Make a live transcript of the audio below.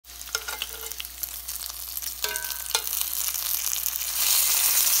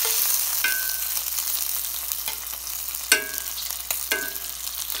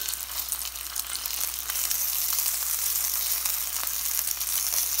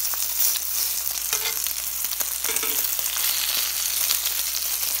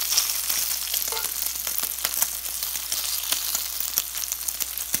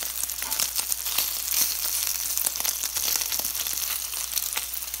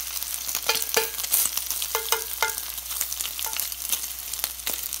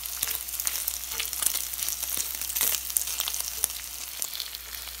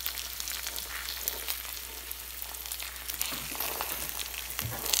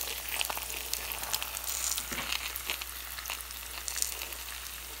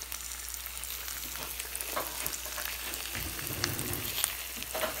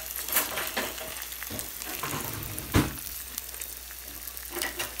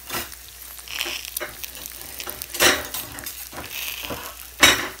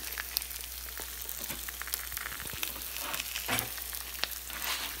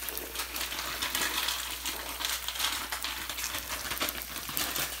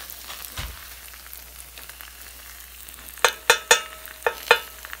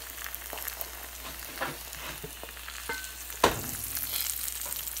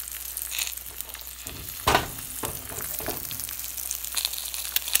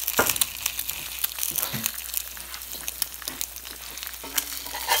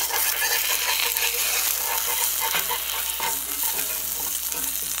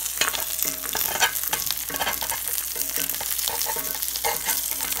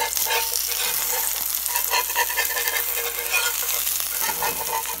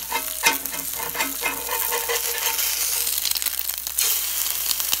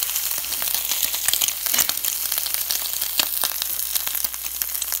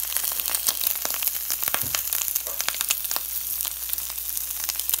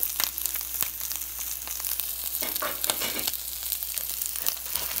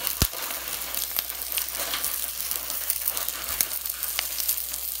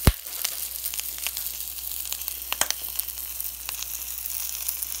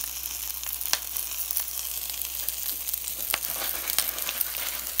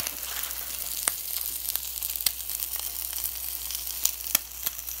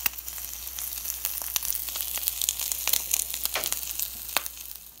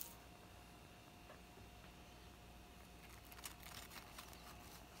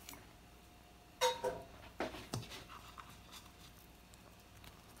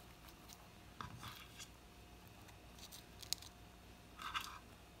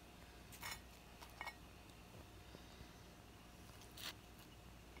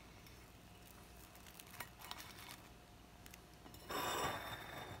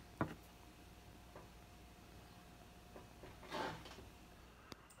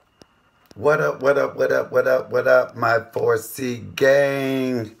What up, what up, what up, what up, what up, my 4C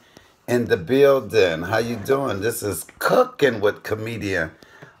gang in the building. How you doing? This is Cooking with comedian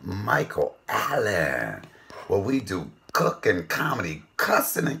Michael Allen, where we do cooking, comedy,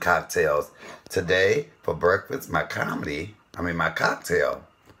 cussing, and cocktails. Today, for breakfast, my cocktail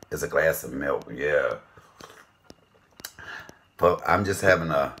is a glass of milk, yeah. But I'm just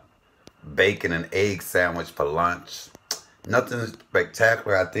having a bacon and egg sandwich for lunch. Nothing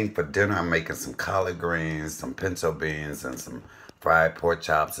spectacular. I think for dinner I'm making some collard greens, some pinto beans, and some fried pork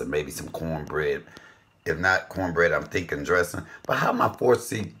chops, and maybe some cornbread. If not cornbread, I'm thinking dressing. But how my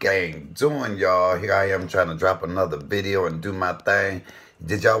 4C gang doing, y'all? Here I am trying to drop another video and do my thing.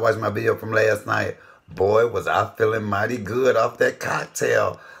 Did y'all watch my video from last night? Boy, was I feeling mighty good off that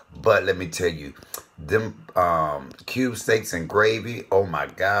cocktail. But let me tell you, them cube steaks and gravy, oh my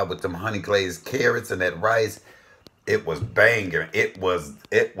God, with them honey glazed carrots and that rice, it was banging. It was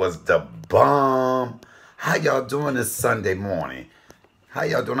the bomb. How y'all doing this Sunday morning? How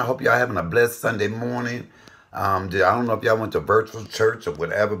y'all doing? I hope y'all having a blessed Sunday morning. I don't know if y'all went to virtual church or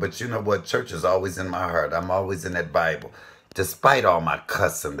whatever, but you know what? Church is always in my heart. I'm always in that Bible. Despite all my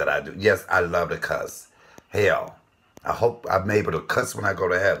cussing that I do. Yes, I love to cuss. Hell, I hope I'm able to cuss when I go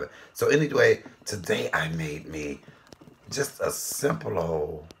to heaven. So anyway, today I made me just a simple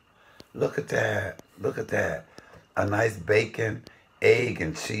old, look at that, look at that. A nice bacon, egg,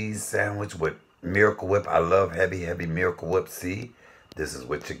 and cheese sandwich with Miracle Whip. I love heavy, heavy Miracle Whip. See, this is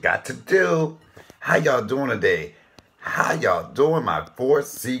what you got to do. How y'all doing today? How y'all doing, my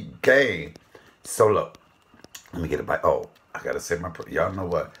 4C gang? So look, let me get a bite. Oh, I got to say my, y'all know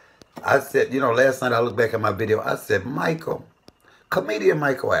what? I said, last night I looked back at my video. I said, Michael, comedian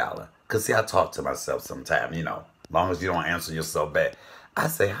Michael Allen. Because see, I talk to myself sometimes, as long as you don't answer yourself back. I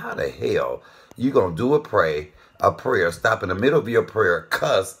say, how the hell you going to do a prayer, stop in the middle of your prayer,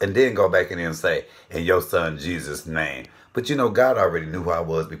 cuss, and then go back in there and say, in your son Jesus' name. But God already knew who I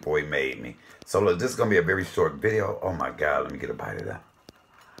was before he made me. So look, this is going to be a very short video. Oh my God, let me get a bite of that.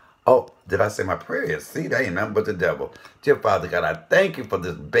 Oh, did I say my prayers? See, that ain't nothing but the devil. Dear Father God, I thank you for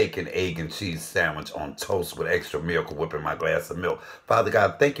this bacon, egg, and cheese sandwich on toast with extra Miracle Whip in my glass of milk. Father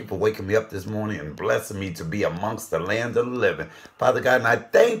God, thank you for waking me up this morning and blessing me to be amongst the land of the living. Father God, and I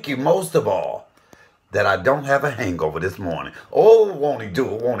thank you most of all that I don't have a hangover this morning. Oh, won't he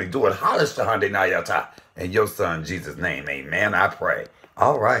do it, won't he do it? Halish Shahande Nayata. In your son Jesus' name, amen, I pray.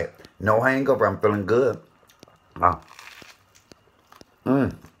 All right, no hangover, I'm feeling good. Wow.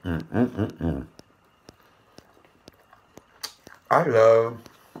 I love,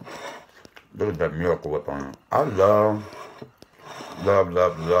 look at that Miracle Whip on it. I love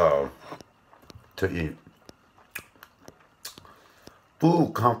to eat.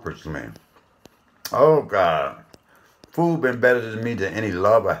 Food comforts me. Oh God, food been better to me than any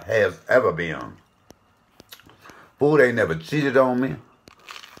lover has ever been. Food ain't never cheated on me.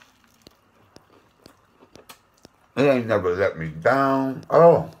 It ain't never let me down.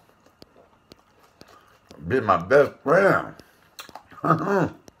 Oh, been my best friend.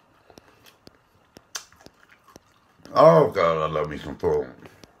 Oh God, I love me some food.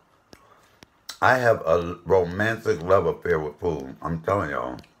 I have a romantic love affair with food. I'm telling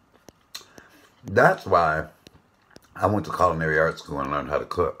y'all. That's why I went to culinary art school and learned how to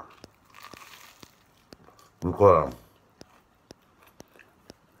cook. Because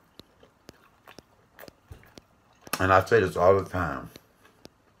and I say this all the time,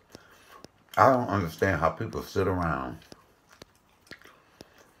 I don't understand how people sit around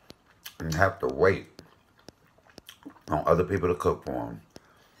and have to wait on other people to cook for them.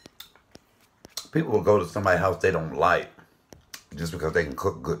 People will go to somebody's house they don't like just because they can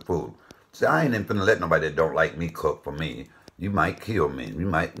cook good food. See, I ain't even finna let nobody that don't like me cook for me. You might kill me. You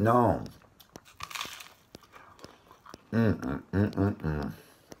might, no.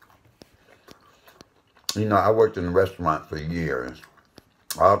 I worked in a restaurant for years.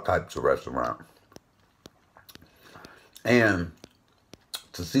 All types of restaurants. And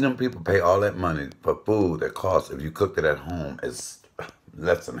to see them people pay all that money for food that costs, if you cooked it at home, is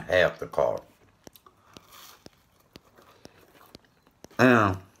less than half the cost.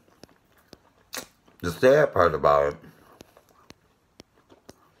 And the sad part about it,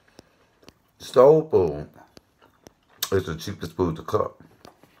 soul food is the cheapest food to cook.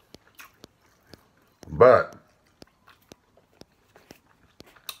 But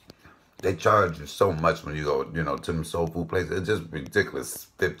they charge you so much when you go, to them soul food places. It's just ridiculous,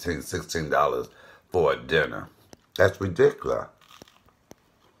 $15, $16 for a dinner. That's ridiculous.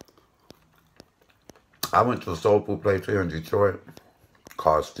 I went to a soul food place here in Detroit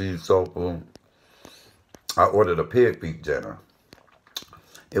called Steve's Soul Food. I ordered a pig feet dinner.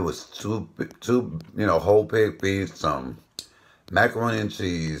 It was two whole pig feet, some macaroni and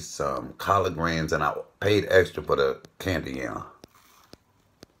cheese, some collard greens, and I paid extra for the candy yam.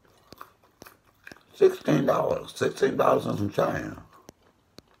 $16 and some change.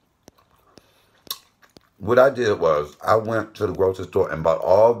 What I did was I went to the grocery store and bought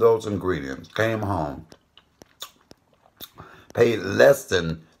all those ingredients, came home, paid less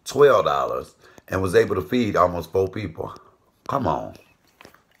than $12, and was able to feed almost 4 people. Come on.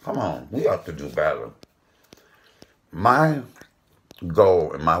 Come on. We have to do better. My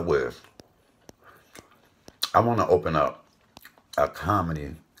goal and my wish, I want to open up a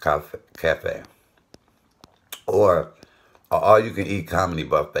comedy cafe or all-you-can-eat comedy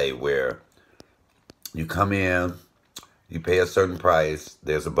buffet where you come in, you pay a certain price,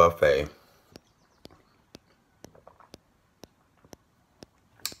 there's a buffet,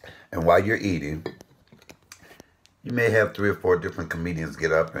 and while you're eating, you may have 3 or 4 different comedians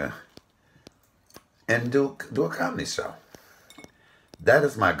get up and do a comedy show. That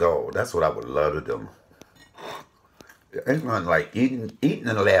is my goal. That's what I would love to do. It's like eating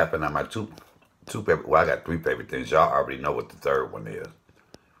and laughing are my two favorite. Well, I got 3 favorite things. Y'all already know what the third one is.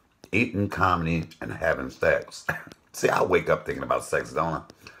 Eating, comedy, and having sex. See, I wake up thinking about sex, don't I?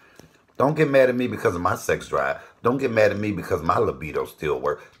 Don't get mad at me because of my sex drive. Don't get mad at me because my libido still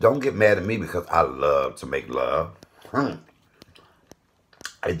works. Don't get mad at me because I love to make love.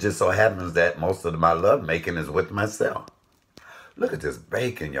 It just so happens that most of my love making is with myself. Look at this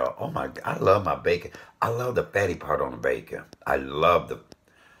bacon, y'all. Oh my God, I love my bacon. I love the fatty part on the bacon. I love the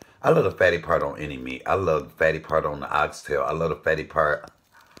fatty part on any meat. I love the fatty part on the oxtail. I love the fatty part.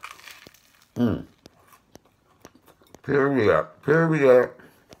 Period.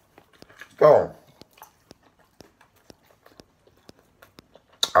 So,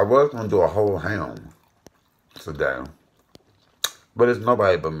 I was going to do a whole ham today, but it's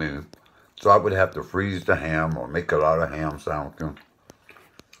nobody but me. So I would have to freeze the ham or make a lot of ham sandwiches.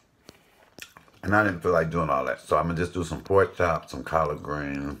 And I didn't feel like doing all that. So I'm going to just do some pork chops, some collard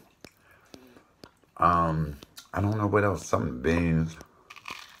greens. I don't know what else. Some beans.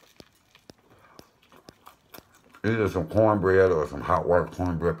 Either some cornbread or some hot water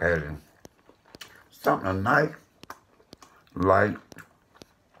cornbread patty. Something nice, light.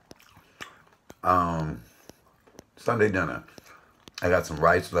 Sunday dinner. I got some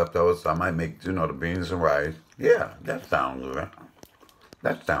rice left over, so I might make, the beans and rice. Yeah, that sounds good.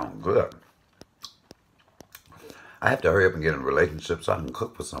 That sounds good. I have to hurry up and get in a relationship so I can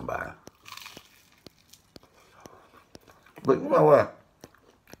cook for somebody. But you know what?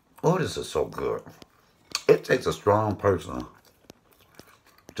 Oh, this is so good. It takes a strong person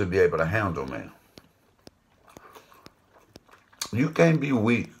to be able to handle me. You can't be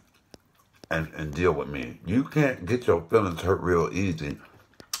weak and deal with me. You can't get your feelings hurt real easy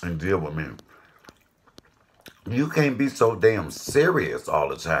and deal with me. You can't be so damn serious all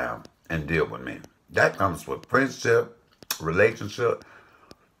the time and deal with me. That comes with friendship, relationship.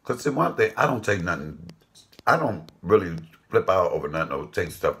 Because see, one thing, I don't take nothing. I don't really flip out over nothing or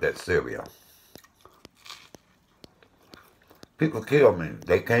take stuff that serious. People kill me.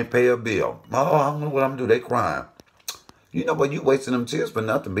 They can't pay a bill. Oh, I don't know what I'm going to do. They crying. You know what? You wasting them tears for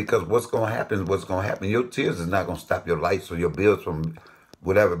nothing because what's going to happen is what's going to happen. Your tears is not going to stop your lights or your bills from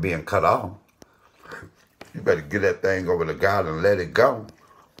whatever being cut off. You better get that thing over to God and let it go.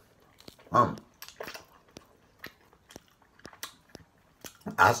 I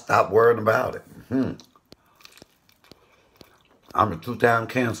stopped worrying about it. I'm a 2-time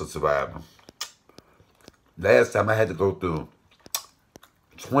cancer survivor. Last time I had to go through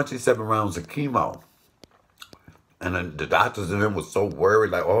 27 rounds of chemo. And then the doctors in them was so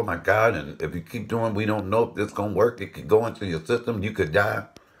worried, like, oh my God, and if you keep doing, we don't know if this going to work. It could go into your system. You could die.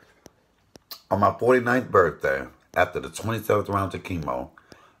 On my 49th birthday, after the 27th round of chemo,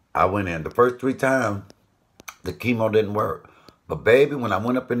 I went in. The first 3 times, the chemo didn't work. But baby, when I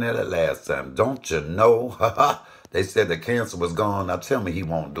went up in there that last time, don't you know, they said the cancer was gone. Now tell me he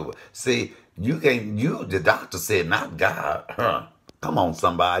won't do it. See, the doctor said, not God. Come on,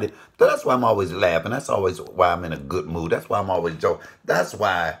 somebody. So that's why I'm always laughing. That's always why I'm in a good mood. That's why I'm always joking. That's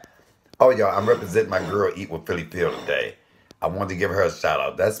why, y'all, I'm representing my girl Eat with Philly Phil today. I wanted to give her a shout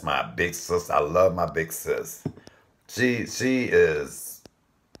out. That's my big sis. I love my big sis. She is,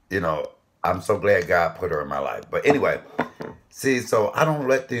 I'm so glad God put her in my life. But anyway, see, so I don't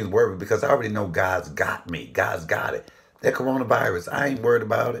let things worry me because I already know God's got me. God's got it. That coronavirus, I ain't worried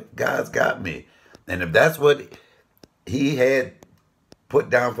about it. God's got me. And if that's what he had put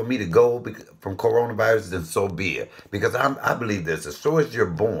down for me to go from coronavirus, then so be it. Because I believe this. As soon as you're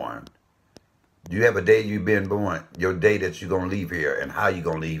born, You have a day you've been born, your day that you're going to leave here and how you're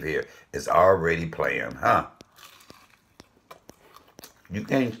going to leave here is already planned, huh? You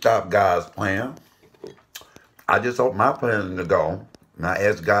can't stop God's plan. I just hope my plan is to go. And I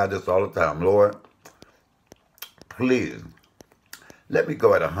ask God this all the time, Lord, please, let me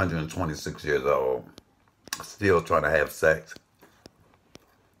go at 126 years old, still trying to have sex.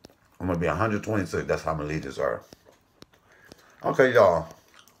 I'm going to be 126. That's how my leaders are. Okay, y'all.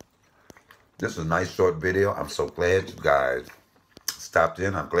 This is a nice short video. I'm so glad you guys stopped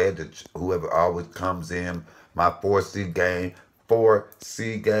in. I'm glad that whoever always comes in, my 4C gang,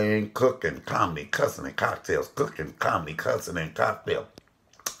 4C gang, cooking, comedy, cussing, and cocktails. Cooking, comedy, cussing, and cocktail.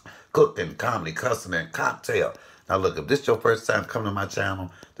 Cooking, comedy, cussing, and cocktail. Now look, if this is your first time coming to my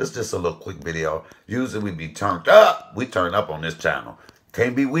channel, this is just a little quick video. Usually we be turned up. We turn up on this channel.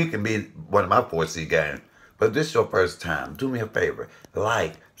 Can't be weak and be one of my 4C gang. But if this is your first time, do me a favor.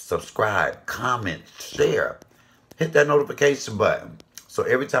 Like, subscribe, comment, share. Hit that notification button. So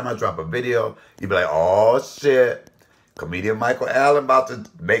every time I drop a video, you be like, oh shit. Comedian Michael Allen about to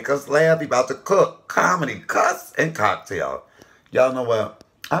make us laugh. He about to cook, comedy, cuss, and cocktail. Y'all know what?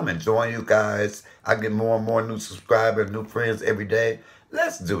 I'm enjoying you guys. I get more and more new subscribers, new friends every day.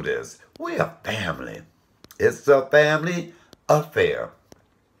 Let's do this. We a family. It's a family affair.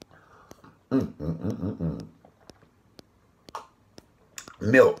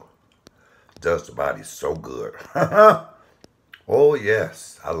 Milk does the body so good. Oh,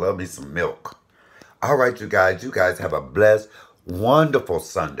 yes. I love me some milk. All right, you guys. You guys have a blessed, wonderful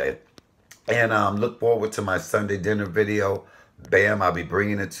Sunday. And look forward to my Sunday dinner video. Bam, I'll be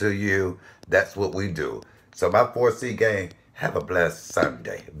bringing it to you. That's what we do. So my 4C gang, have a blessed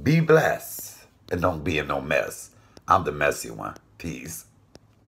Sunday. Be blessed. And don't be in no mess. I'm the messy one. Peace.